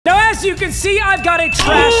As you can see, I've got a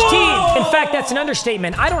trash team. In fact, that's an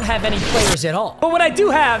understatement. I don't have any players at all. But what I do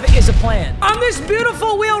have is a plan. On this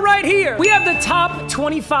beautiful wheel right here, we have the top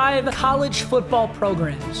 25 college football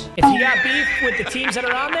programs. If you got beef with the teams that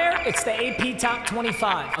are on there, it's the AP top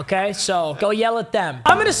 25, okay? So go yell at them.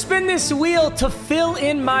 I'm gonna spin this wheel to fill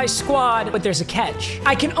in my squad, but there's a catch.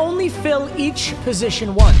 I can only fill each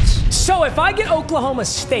position once. So if I get Oklahoma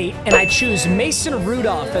State and I choose Mason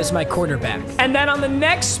Rudolph as my quarterback, and then on the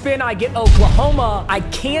next spin I get Oklahoma, I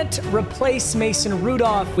can't replace Mason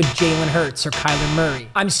Rudolph with Jalen Hurts or Kyler Murray.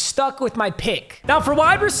 I'm stuck with my pick. Now for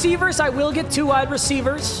wide receivers, I will get 2 wide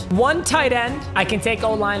receivers, 1 tight end. I can take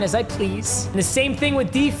O-line as I please. And the same thing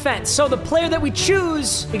with defense. So the player that we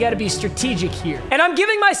choose, we gotta be strategic here. And I'm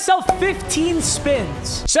giving myself 15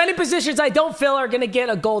 spins. So any positions I don't fill are gonna get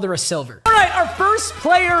a gold or a silver. All right, our first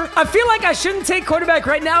player. I feel like I shouldn't take quarterback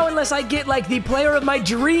right now unless I get like the player of my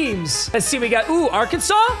dreams. Let's see, we got, ooh,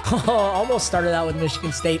 Arkansas? Oh, almost started out with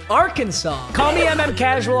Michigan State. Arkansas. Call me MM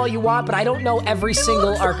Casual all you want, but I don't know every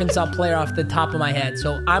single Arkansas player off the top of my head,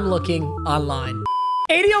 so I'm looking online.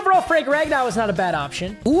 80 overall Frank Ragnow is not a bad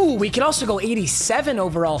option. Ooh, we can also go 87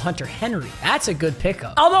 overall Hunter Henry. That's a good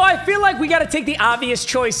pickup. Although I feel like we got to take the obvious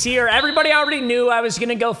choice here. Everybody already knew I was going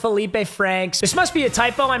to go Felipe Franks. This must be a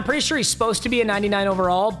typo. I'm pretty sure he's supposed to be a 99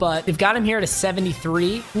 overall, but they've got him here at a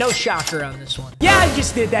 73. No shocker on this one. Yeah, I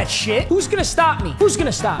just did that shit. Who's going to stop me? Who's going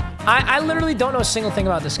to stop me? I literally don't know a single thing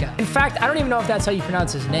about this guy. In fact, I don't even know if that's how you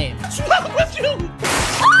pronounce his name.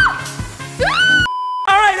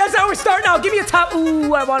 All right, that's how we're starting out. Give me a top.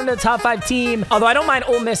 Ooh, I wanted a top 5 team. Although I don't mind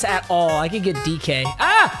Ole Miss at all. I could get DK.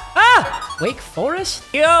 Wake Forest?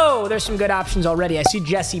 Yo, there's some good options already. I see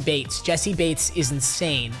Jesse Bates. Jesse Bates is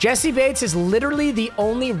insane. Jesse Bates is literally the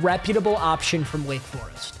only reputable option from Wake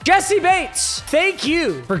Forest. Jesse Bates, thank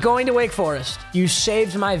you for going to Wake Forest. You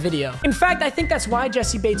saved my video. In fact, I think that's why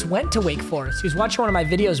Jesse Bates went to Wake Forest. He was watching one of my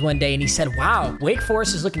videos one day and he said, wow, Wake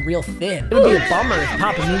Forest is looking real thin. It would be a bummer if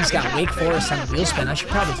Papa Moon's got Wake Forest on the wheel spin. I should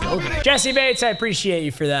probably go there. Jesse Bates, I appreciate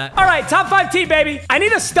you for that. All right, top 5 team, baby. I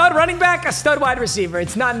need a stud running back, a stud wide receiver.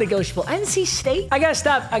 It's not negotiable. NC State? I gotta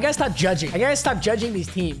stop judging. I gotta stop judging these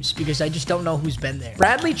teams because I just don't know who's been there.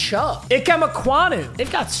 Bradley Chubb. Ikem Ekwonu. They've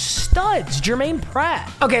got studs. Jermaine Pratt.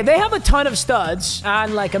 Okay, they have a ton of studs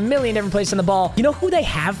on like a million different places on the ball. You know who they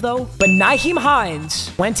have though? But Nyheim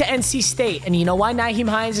Hines went to NC State. And you know why Nyheim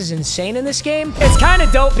Hines is insane in this game? It's kind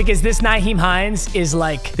of dope because this Nyheim Hines is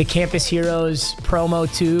like the Campus Heroes promo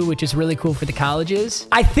too, which is really cool for the colleges.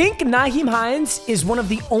 I think Nyheim Hines is one of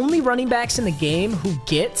the only running backs in the game who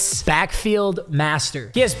gets backfield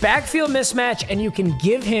master. He has backfield mismatch and you can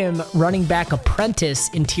give him running back apprentice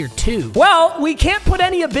in tier 2. Well, we can't put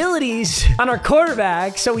any abilities on our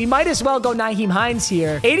quarterback, so we might as well go Nyheim Hines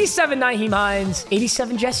here. 87 Nyheim Hines,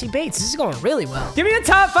 87 Jesse Bates. This is going really well. Give me a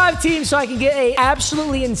top 5 team so I can get a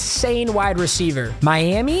absolutely insane wide receiver.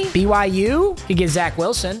 Miami, BYU, you can get Zach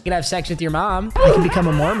Wilson. You can have sex with your mom. I can become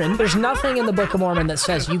a Mormon. There's nothing in the Book of Mormon that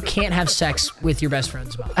says you can't have sex with your best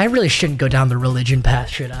friend's mom. I really shouldn't go down the religion path,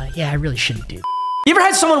 should I? Yeah, I really shouldn't do. You ever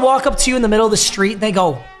had someone walk up to you in the middle of the street and they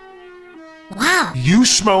go, wow, you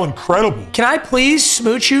smell incredible. Can I please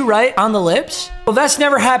smooch you right on the lips? Well, that's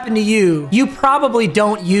never happened to you. You probably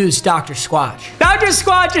don't use Dr. Squatch. Dr.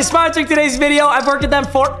 Squatch is sponsoring today's video. I've worked with them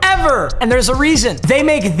forever, and there's a reason. They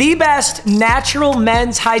make the best natural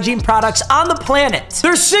men's hygiene products on the planet.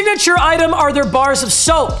 Their signature item are their bars of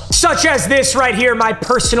soap, such as this right here, my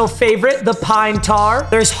personal favorite, the Pine Tar.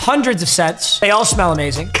 There's hundreds of scents. They all smell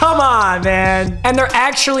amazing. Come on, man. And they're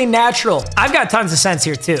actually natural. I've got tons of scents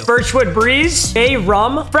here, too. Birchwood Breeze, Bay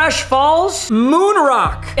Rum, Fresh Falls, Moon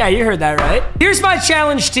Rock. Yeah, you heard that right. Here's my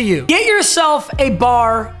challenge to you. Get yourself a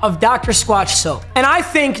bar of Dr. Squatch soap. And I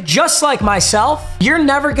think, just like myself, you're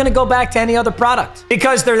never gonna go back to any other product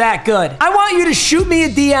because they're that good. I want you to shoot me a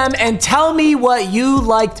DM and tell me what you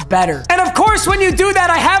liked better. And of course, when you do that,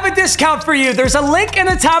 I have a discount for you. There's a link in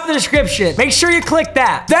the top of the description. Make sure you click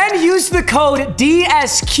that. Then use the code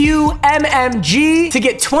DSQMMG to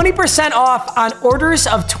get 20% off on orders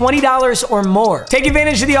of $20 or more. Take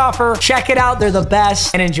advantage of the offer, check it out, they're the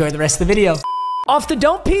best, and enjoy the rest of the video. Off the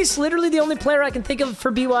dome piece, literally the only player I can think of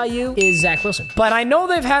for BYU is Zach Wilson. But I know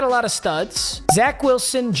they've had a lot of studs. Zach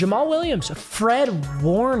Wilson, Jamal Williams, Fred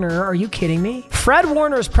Warner. Are you kidding me? Fred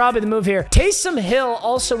Warner is probably the move here. Taysom Hill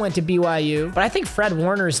also went to BYU, but I think Fred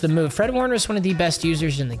Warner is the move. Fred Warner is one of the best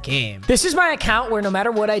users in the game. This is my account where no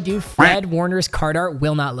matter what I do, Fred Warner's card art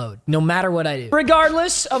will not load. No matter what I do.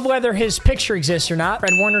 Regardless of whether his picture exists or not,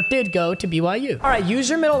 Fred Warner did go to BYU. All right,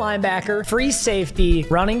 user middle linebacker, free safety,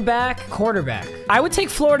 running back, quarterback. I would take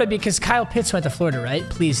Florida because Kyle Pitts went to Florida, right?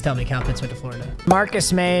 Please tell me Kyle Pitts went to Florida.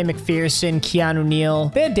 Marcus May, McPherson, Keanu Neal.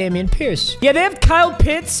 They had Damian Pierce. Yeah, they have Kyle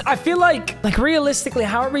Pitts. I feel like realistically,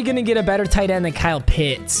 how are we going to get a better tight end than Kyle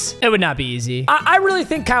Pitts? It would not be easy. I really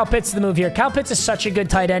think Kyle Pitts is the move here. Kyle Pitts is such a good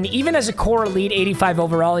tight end. Even as a core elite, 85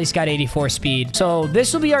 overall, he's got 84 speed. So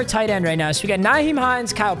this will be our tight end right now. So we got Nyheim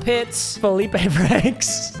Hines, Kyle Pitts, Felipe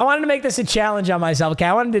Franks. I wanted to make this a challenge on myself, okay?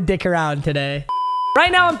 I wanted to dick around today. Right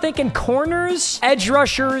now, I'm thinking corners, edge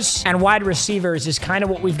rushers, and wide receivers is kind of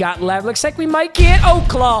what we've got left. Looks like we might get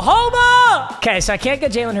Oklahoma. Okay, so I can't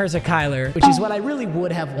get Jalen Hurts or Kyler, which is what I really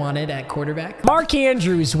would have wanted at quarterback. Mark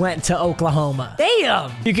Andrews went to Oklahoma.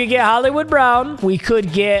 Damn. You could get Hollywood Brown. We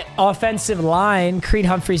could get offensive line. Creed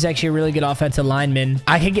Humphrey's actually a really good offensive lineman.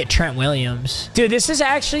 I could get Trent Williams. Dude, this is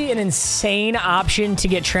actually an insane option to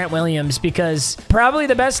get Trent Williams because probably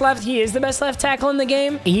the best left. He is the best left tackle in the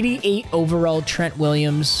game. 88 overall Trent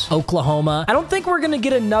Williams, Oklahoma. I don't think we're going to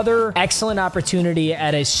get another excellent opportunity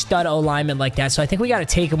at a stud O-lineman like that, so I think we got to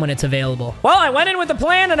take him when it's available. Well, I went in with a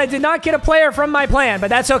plan, and I did not get a player from my plan, but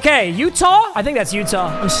that's okay. Utah? I think that's Utah.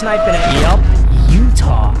 I'm sniping it. Yep.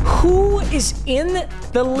 Utah. Who is in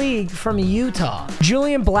the league from Utah?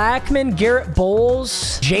 Julian Blackman, Garrett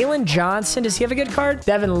Bowles, Jalen Johnson. Does he have a good card?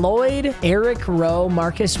 Devin Lloyd, Eric Rowe,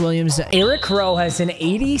 Marcus Williams. Eric Rowe has an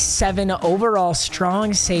 87 overall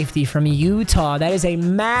strong safety from Utah. That is a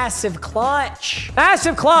massive clutch.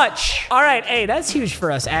 Massive clutch. All right. Hey, that's huge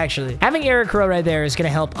for us, actually. Having Eric Rowe right there is going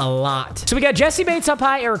to help a lot. So we got Jesse Bates up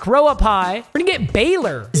high, Eric Rowe up high. We're going to get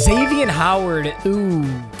Baylor. Xavier Howard. Ooh.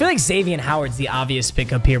 I feel like Xavier Howard's the obvious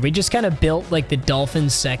pick up here. We just kind of built like the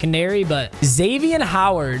Dolphins secondary, but Xavier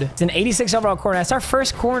Howard is an 86 overall corner. That's our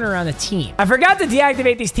first corner on the team. I forgot to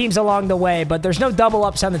deactivate these teams along the way, but there's no double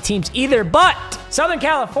ups on the teams either. But Southern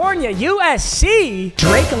California, USC,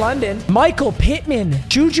 Drake London, Michael Pittman,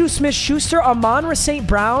 Juju Smith-Schuster, Amon-Ra St.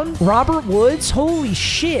 Brown, Robert Woods. Holy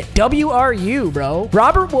shit. WRU, bro.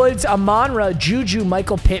 Robert Woods, Amon-Ra, Juju,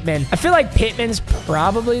 Michael Pittman. I feel like Pittman's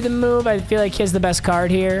probably the move. I feel like he has the best card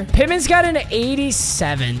here. Pittman's got an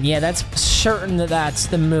 87. Yeah, that's certain that that's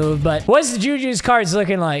the move, but what's Juju's cards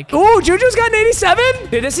looking like? Ooh, Juju's got an 87?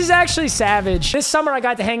 Dude, this is actually savage. This summer, I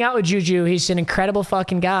got to hang out with Juju. He's an incredible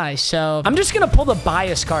fucking guy, so I'm just gonna pull the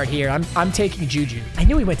bias card here. I'm taking Juju. I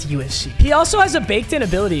knew he went to USC. He also has a baked-in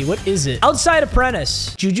ability. What is it? Outside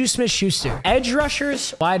apprentice. Juju Smith-Schuster. Edge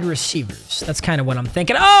rushers, wide receivers. That's kind of what I'm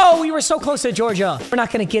thinking. Oh, we were so close to Georgia. We're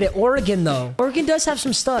not gonna get it. Oregon, though. Oregon does have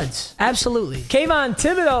some studs. Absolutely. Kayvon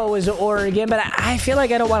Thibodeau was Oregon, but I feel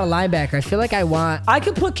like I don't want a linebacker. I feel like I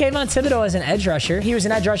could put Kayvon Thibodeau as an edge rusher. He was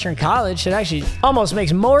an edge rusher in college. It actually almost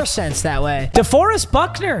makes more sense that way. DeForest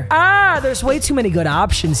Buckner. Ah, there's way too many good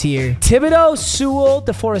options here. Thibodeau, Sewell,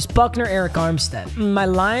 DeForest Buckner, Eric Armstead. My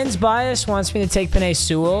Lions bias wants me to take Penei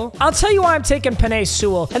Sewell. I'll tell you why I'm taking Penei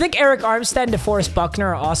Sewell. I think Eric Armstead and DeForest Buckner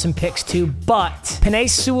are awesome picks too, but Penei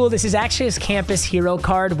Sewell, this is actually his campus hero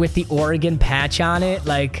card with the Oregon patch on it.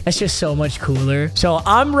 Like, that's just so much cooler. So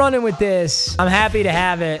I'm running with this. I'm happy to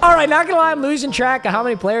have it. All right, not gonna lie, I'm losing track of how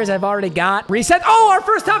many players I've already got. Reset. Oh, our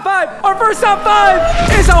first top five. Our first top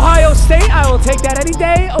five is Ohio State. I will take that any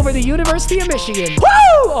day over the University of Michigan.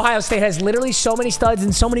 Woo! Ohio State has literally so many studs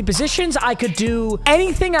in so many positions. I could do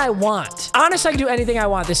anything I want. Honestly, I could do anything I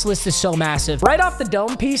want. This list is so massive. Right off the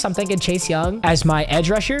dome piece, I'm thinking Chase Young as my edge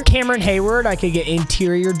rusher. Cameron Hayward, I could get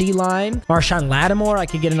interior D-line. Marshawn Lattimore, I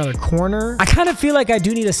could get another corner. I kind of feel like I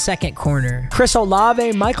do need a second corner. Chris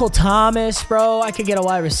Olave, Michael Thomas, bro. I could get a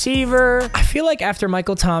wide receiver. I feel like after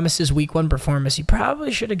Michael Thomas's week 1 performance, he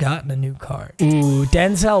probably should have gotten a new card. Ooh,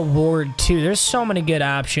 Denzel Ward, too. There's so many good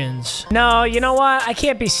options. No, you know what? I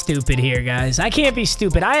can't be stupid here, guys. I can't be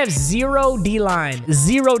stupid. I have 0 D-line.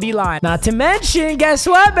 0 D-line. Not to mention, guess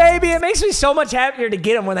what, baby? It makes me so much happier to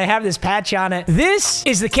get him when they have this patch on it. This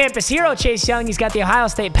is the campus hero, Chase Young. He's got the Ohio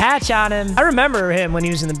State patch on him. I remember him when he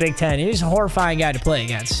was in the Big Ten. He was a horrifying guy to play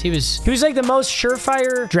against. He was like the most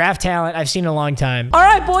surefire draft talent I've seen in a long time. All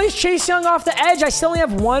right, boys. Chase Young off the edge. I still only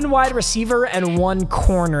have 1 wide receiver and 1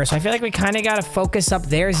 corner, so I feel like we kind of got to focus up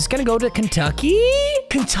there. Is this going to go to Kentucky?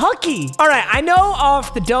 Kentucky. All right, I know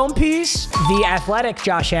off the dome piece, the athletic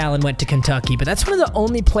Josh Allen went to Kentucky, but that's one of the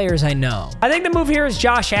only players I know. I think the move here is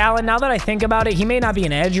Josh Allen. Now that I think about it, he may not be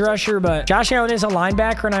an edge rusher, but Josh Allen is a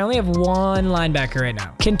linebacker, and I only have 1 linebacker right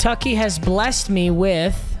now. Kentucky has blessed me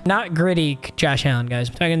with... not gritty Josh Allen, guys.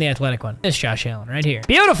 I'm talking the athletic one. It's Josh Allen right here.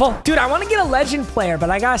 Beautiful. Dude, I want to get a legend player, but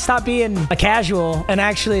I got to stop being a casual and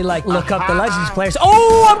actually, like, look up the legends players.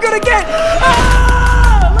 Oh, I'm going to get...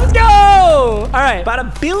 ah! Let's go! All right. About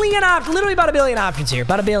a billion options. Literally about a billion options here.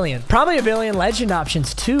 About a billion. Probably a billion legend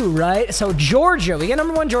options too, right? So Georgia. We get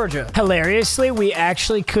number 1 Georgia. Hilariously, we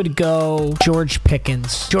actually could go George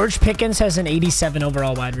Pickens. George Pickens has an 87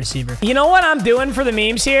 overall wide receiver. You know what I'm doing for the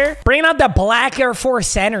memes here? Bringing out the Black Air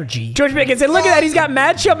Force energy. George Pickens. And look at that. He's got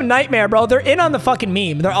matchup nightmare, bro. They're in on the fucking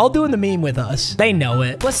meme. They're all doing the meme with us. They know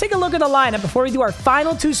it. Let's take a look at the lineup before we do our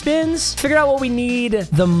final 2 spins. Figure out what we need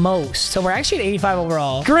the most. So we're actually at 85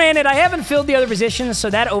 overall. Granted, I haven't filled the other positions, so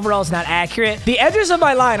that overall is not accurate. The edges of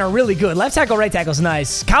my line are really good. Left tackle, right tackle is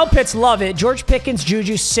nice. Kyle Pitts, love it. George Pickens,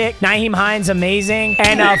 Juju, sick. Nyheim Hines, amazing.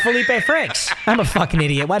 And Felipe Franks. I'm a fucking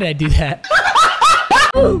idiot. Why did I do that?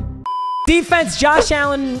 Defense, Josh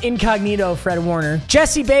Allen, incognito, Fred Warner.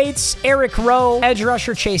 Jesse Bates, Eric Rowe, edge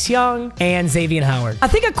rusher, Chase Young, and Xavier Howard. I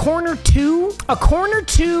think a corner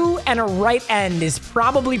two and a right end is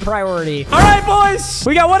probably priority. All right, boys.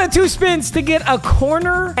 We got 1 of 2 spins to get a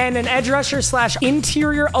corner and an edge rusher /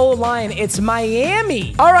 interior O-line. It's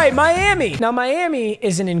Miami. All right, Miami. Now, Miami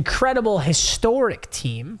is an incredible historic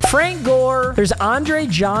team. Frank Gore, there's Andre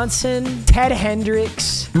Johnson, Ted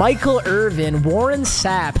Hendricks, Michael Irvin, Warren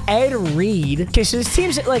Sapp, Ed Reed. Okay, so this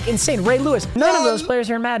team's like insane. Ray Lewis. None of those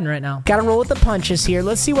players are in Madden right now. Gotta roll with the punches here.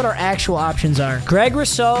 Let's see what our actual options are. Greg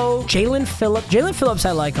Rousseau, Jalen Phillips. Jalen Phillips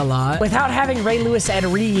I like a lot. Without having Ray Lewis, Ed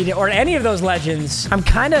Reed, or any of those legends, I'm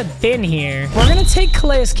kind of thin here. We're gonna take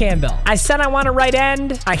Calais Campbell. I said I want a right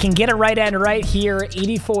end. I can get a right end right here.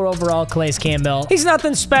 84 overall, Calais Campbell. He's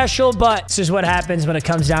nothing special, but this is what happens when it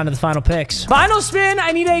comes down to the final picks. Final spin.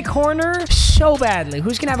 I need a corner so badly.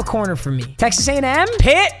 Who's gonna have a corner for me? Texas A&M?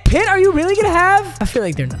 Pitt? Pitt, are you really gonna have? I feel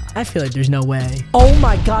like they're not. I feel like there's no way. Oh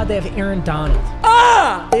my God, they have Aaron Donald.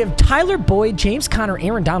 Ah! They have Tyler Boyd, James Conner,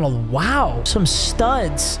 Aaron Donald. Wow, some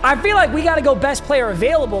studs. I feel like we gotta go best player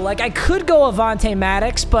available. Like I could go Avonte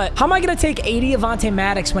Maddox, but how am I gonna take 80 Avonte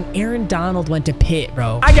Maddox when Aaron Donald went to Pitt,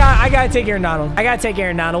 bro? I gotta take Aaron Donald. I gotta take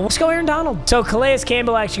Aaron Donald. Let's go Aaron Donald. So Calais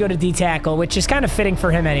Campbell actually go to D tackle, which is kind of fitting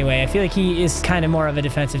for him anyway. I feel like he is kind of more of a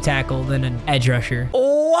defensive tackle than an edge rusher.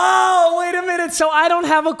 Wow, wait a minute. So I don't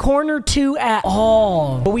have a corner 2 at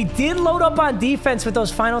all. But we did load up on defense with those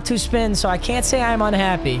final 2 spins, so I can't say I'm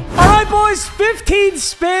unhappy. All right, boys, 15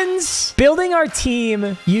 spins. Building our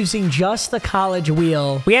team using just the college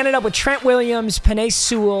wheel. We ended up with Trent Williams, Penei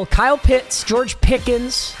Sewell, Kyle Pitts, George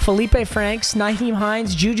Pickens, Felipe Franks, Nyheim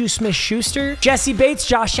Hines, Juju Smith-Schuster, Jesse Bates,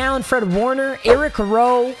 Josh Allen, Fred Warner, Eric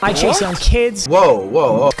Rowe, I Chase Young Kids.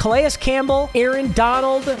 Whoa. Calais Campbell, Aaron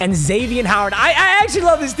Donald, and Xavier Howard. I actually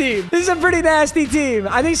love this team. This is a pretty nasty team.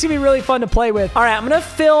 I think it's gonna be really fun to play with. All right, I'm gonna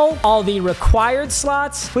fill all the required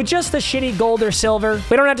slots with just the shitty gold or silver.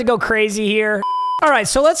 We don't have to go crazy here. All right,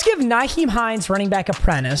 so let's give Nyheim Hines running back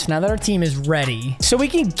apprentice now that our team is ready. So we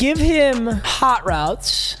can give him hot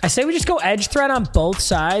routes. I say we just go edge threat on both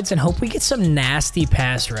sides and hope we get some nasty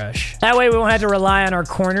pass rush. That way we won't have to rely on our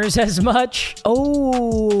corners as much.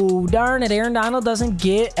 Oh, darn it. Aaron Donald doesn't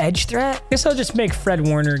get edge threat. Guess I'll just make Fred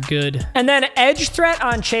Warner good. And then edge threat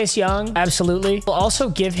on Chase Young. Absolutely. We'll also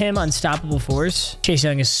give him unstoppable force. Chase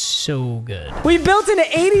Young is so good. We built an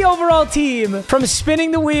 80 overall team from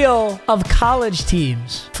spinning the wheel of college teams.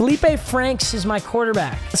 Felipe Franks is my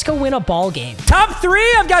quarterback. Let's go win a ball game. Top 3,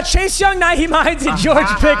 I've got Chase Young, Nyheim Hines, and George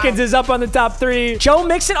Pickens is up on the top 3. Joe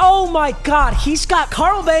Mixon, oh my God. He's got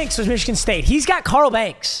Carl Banks with Michigan State. He's got Carl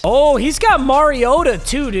Banks. Oh, he's got Mariota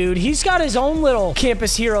too, dude. He's got his own little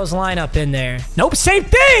Campus Heroes lineup in there. Nope, same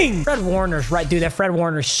thing. Fred Warner's right, dude. That Fred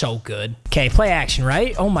Warner's so good. Okay, play action,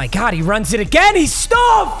 right? Oh my God, he runs it again. He's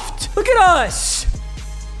stuffed. Look at us.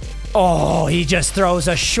 Oh, he just throws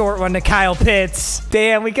a short one to Kyle Pitts.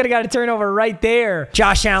 Damn, we could have got a turnover right there.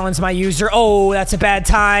 Josh Allen's my user. Oh, that's a bad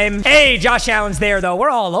time. Hey, Josh Allen's there, though. We're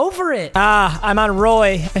all over it. I'm on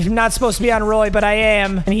Roy. I'm not supposed to be on Roy, but I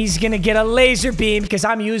am. And he's going to get a laser beam because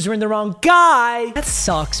I'm using the wrong guy. That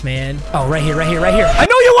sucks, man. Oh, right here. I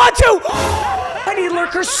know you want to. I need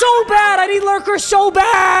Lurker so bad. I need Lurker so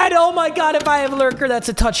bad. Oh, my God. If I have Lurker, that's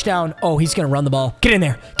a touchdown. Oh, he's going to run the ball. Get in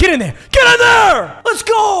there. Let's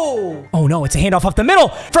go. Oh, no. It's a handoff up the middle.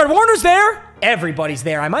 Fred Warner's there. Everybody's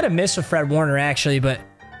there. I might have missed with Fred Warner, actually, but...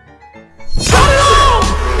 Got it off!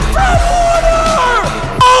 Fred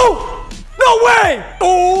Warner! Oh! No way!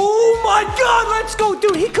 Oh, my God. Let's go.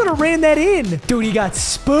 Dude, he could have ran that in. Dude, he got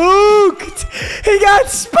spooked.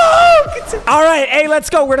 All right. Hey, let's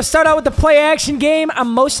go. We're going to start out with the play action game.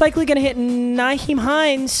 I'm most likely going to hit Nyheim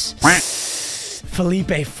Hines.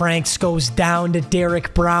 Felipe Franks goes down to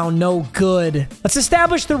Derek Brown. No good. Let's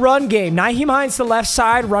establish the run game. Nyheim Hines to the left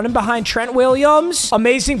side, running behind Trent Williams.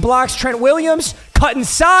 Amazing blocks, Trent Williams. Cut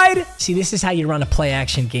inside. See, this is how you run a play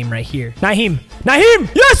action game right here. Nyheim.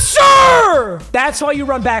 Yes, sir. That's why you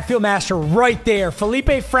run backfield master right there.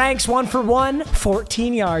 Felipe Franks, 1 for 1.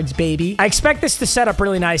 14 yards, baby. I expect this to set up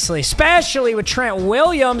really nicely, especially with Trent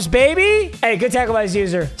Williams, baby. Hey, good tackle by his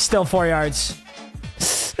user. Still 4 yards.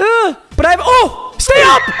 But I've... Oh, stay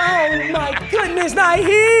up. Oh, my goodness,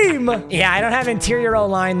 Nyheim. Yeah, I don't have interior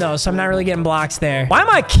O-line, though, so I'm not really getting blocks there. Why am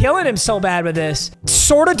I killing him so bad with this?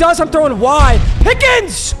 Sort of does. I'm throwing wide.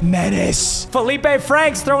 Pickens. Menace. Felipe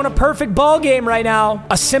Franks throwing a perfect ball game right now.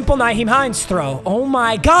 A simple Nyheim Hines throw. Oh,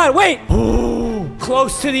 my God. Wait. Ooh,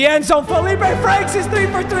 close to the end zone. Felipe Franks is 3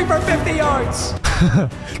 for 3 for 50 yards.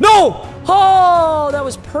 No. Oh, that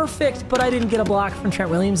was perfect, but I didn't get a block from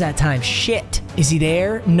Trent Williams that time. Shit. Is he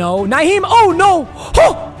there? No. Nyheim. Oh, no.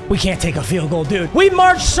 Oh, we can't take a field goal, dude. We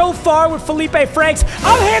marched so far with Felipe Franks.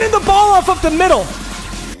 I'm handing the ball off up the middle.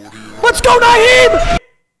 Let's go, Nyheim.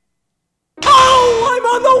 Oh, I'm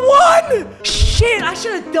on the 1. Shit, I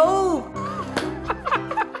should have dove.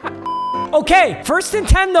 Okay, 1st and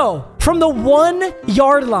 10, though. From the 1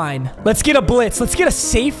 yard line. Let's get a blitz. Let's get a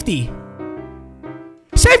safety.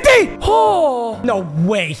 Safety! Oh, no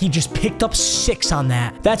way. He just picked up 6 on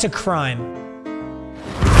that. That's a crime.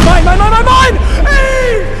 Mine!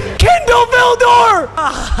 Hey! Kendall Vildor!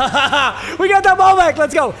 We got that ball back.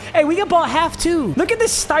 Let's go. Hey, we got ball half, too. Look at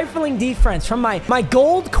this stifling defense from my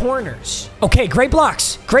gold corners. Okay, great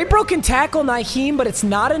blocks. Great broken tackle, Nyheim, but it's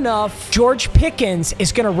not enough. George Pickens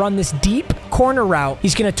is going to run this deep corner route.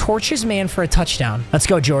 He's going to torch his man for a touchdown. Let's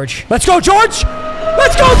go, George. Let's go, George!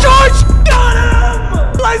 Let's go, George! Got him!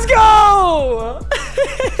 Let's go!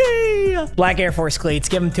 Black Air Force cleats.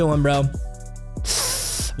 Give them to him, bro.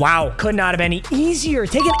 Wow, could not have been any easier.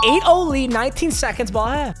 Take an 8-0 lead, 19 seconds, ball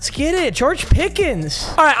half. Let's get it, George Pickens.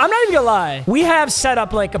 All right, I'm not even gonna lie. We have set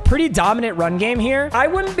up like a pretty dominant run game here. I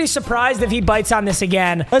wouldn't be surprised if he bites on this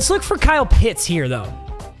again. Let's look for Kyle Pitts here, though.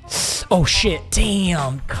 Oh, shit.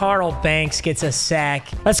 Damn. Carl Banks gets a sack.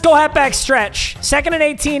 Let's go halfback stretch. 2nd and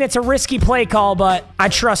 18. It's a risky play call, but I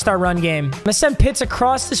trust our run game. I'm gonna send Pitts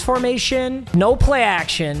across this formation. No play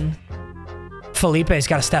action. Felipe's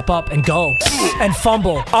got to step up and go and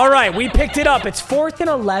fumble. All right, we picked it up. It's 4th and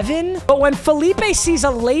 11. But when Felipe sees a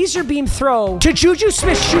laser beam throw to Juju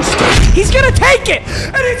Smith-Schuster, he's going to take it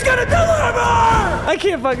and he's going to deliver. I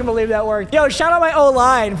can't fucking believe that worked. Yo, shout out my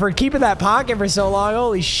O-line for keeping that pocket for so long.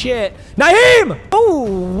 Holy shit. Nyheim!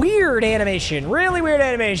 Oh, weird animation. Really weird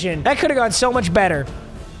animation. That could have gone so much better.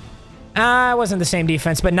 It wasn't the same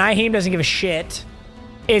defense, but Nyheim doesn't give a shit.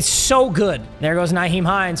 It's so good. There goes Nyheim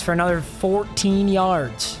Hines for another 14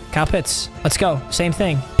 yards. Kyle Pitts. Let's go. Same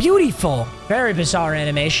thing. Beautiful. Very bizarre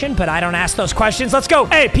animation, but I don't ask those questions. Let's go.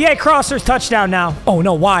 Hey, PA Crosser's touchdown now. Oh,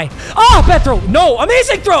 no. Why? Oh, bad throw. No.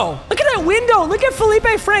 Amazing throw. Look at that window. Look at Felipe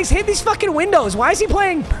Franks hit these fucking windows. Why is he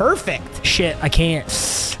playing perfect? Shit, I can't.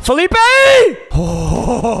 Felipe!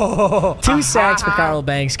 Oh, 2 sacks for Carl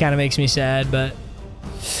Banks kind of makes me sad, but...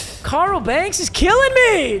 Carl Banks is killing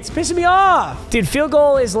me. It's pissing me off. Dude, field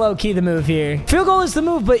goal is low-key the move here. Field goal is the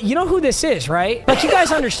move, but you know who this is, right? Like, you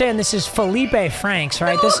guys understand this is Felipe Franks,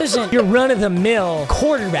 right? This isn't your run-of-the-mill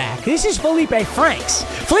quarterback. This is Felipe Franks.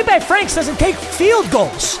 Felipe Franks doesn't take field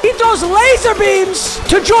goals. He throws laser beams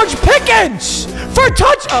to George Pickens for a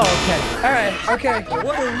touch. Oh, okay. All right, okay.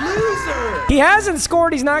 What a loser. He hasn't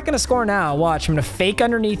scored. He's not going to score now. Watch, I'm going to fake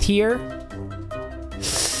underneath here.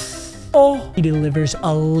 Oh, he delivers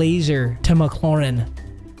a laser to McLaurin.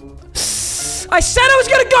 I said I was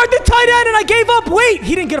going to guard the tight end, and I gave up. Wait,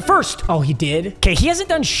 he didn't get a first. Oh, he did? Okay, he hasn't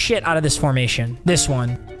done shit out of this formation. This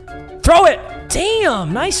one. Throw it.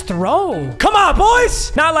 Damn, nice throw. Come on,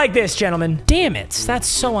 boys. Not like this, gentlemen. Damn it. That's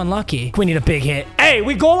so unlucky. We need a big hit. Hey,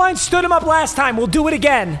 we goal line stood him up last time. We'll do it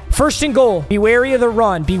again. 1st and goal. Be wary of the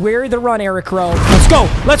run. Be wary of the run, Eric Rowe. Let's go.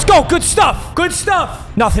 Let's go. Good stuff. Good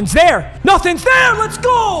stuff. Nothing's there. Nothing's there. Let's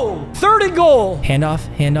go. 3rd and goal. Handoff.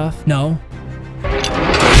 Handoff. No.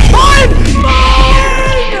 Mine!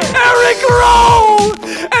 Eric Rowe!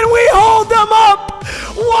 And we hold them up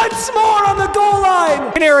once more on the goal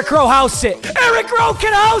line. Can Eric Rowe house it? Eric Rowe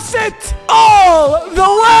can house it all the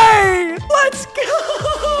way. Let's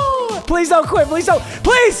go. Please don't quit. Please don't.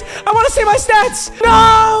 Please. I want to see my stats. No,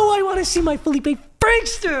 I want to see my Felipe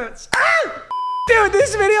Franks stats. Ah! Dude,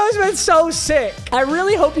 this video has been so sick. I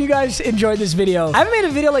really hope you guys enjoyed this video. I haven't made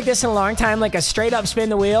a video like this in a long time, like a straight up spin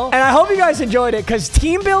the wheel. And I hope you guys enjoyed it because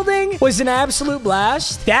team building was an absolute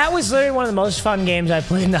blast. That was literally one of the most fun games I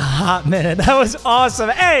played in a hot minute. That was awesome.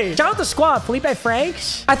 Hey, shout out the squad. Felipe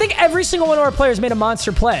Franks. I think every single one of our players made a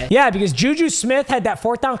monster play. Yeah, because Juju Smith had that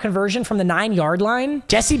 4th down conversion from the 9-yard line.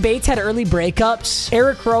 Jesse Bates had early breakups.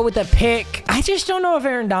 Eric Rowe with a pick. I just don't know if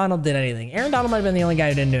Aaron Donald did anything. Aaron Donald might have been the only guy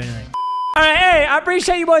who didn't do anything. All right, hey, I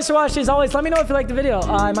appreciate you boys for watching. As always, let me know if you liked the video.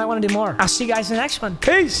 I might want to do more. I'll see you guys in the next one.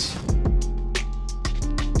 Peace.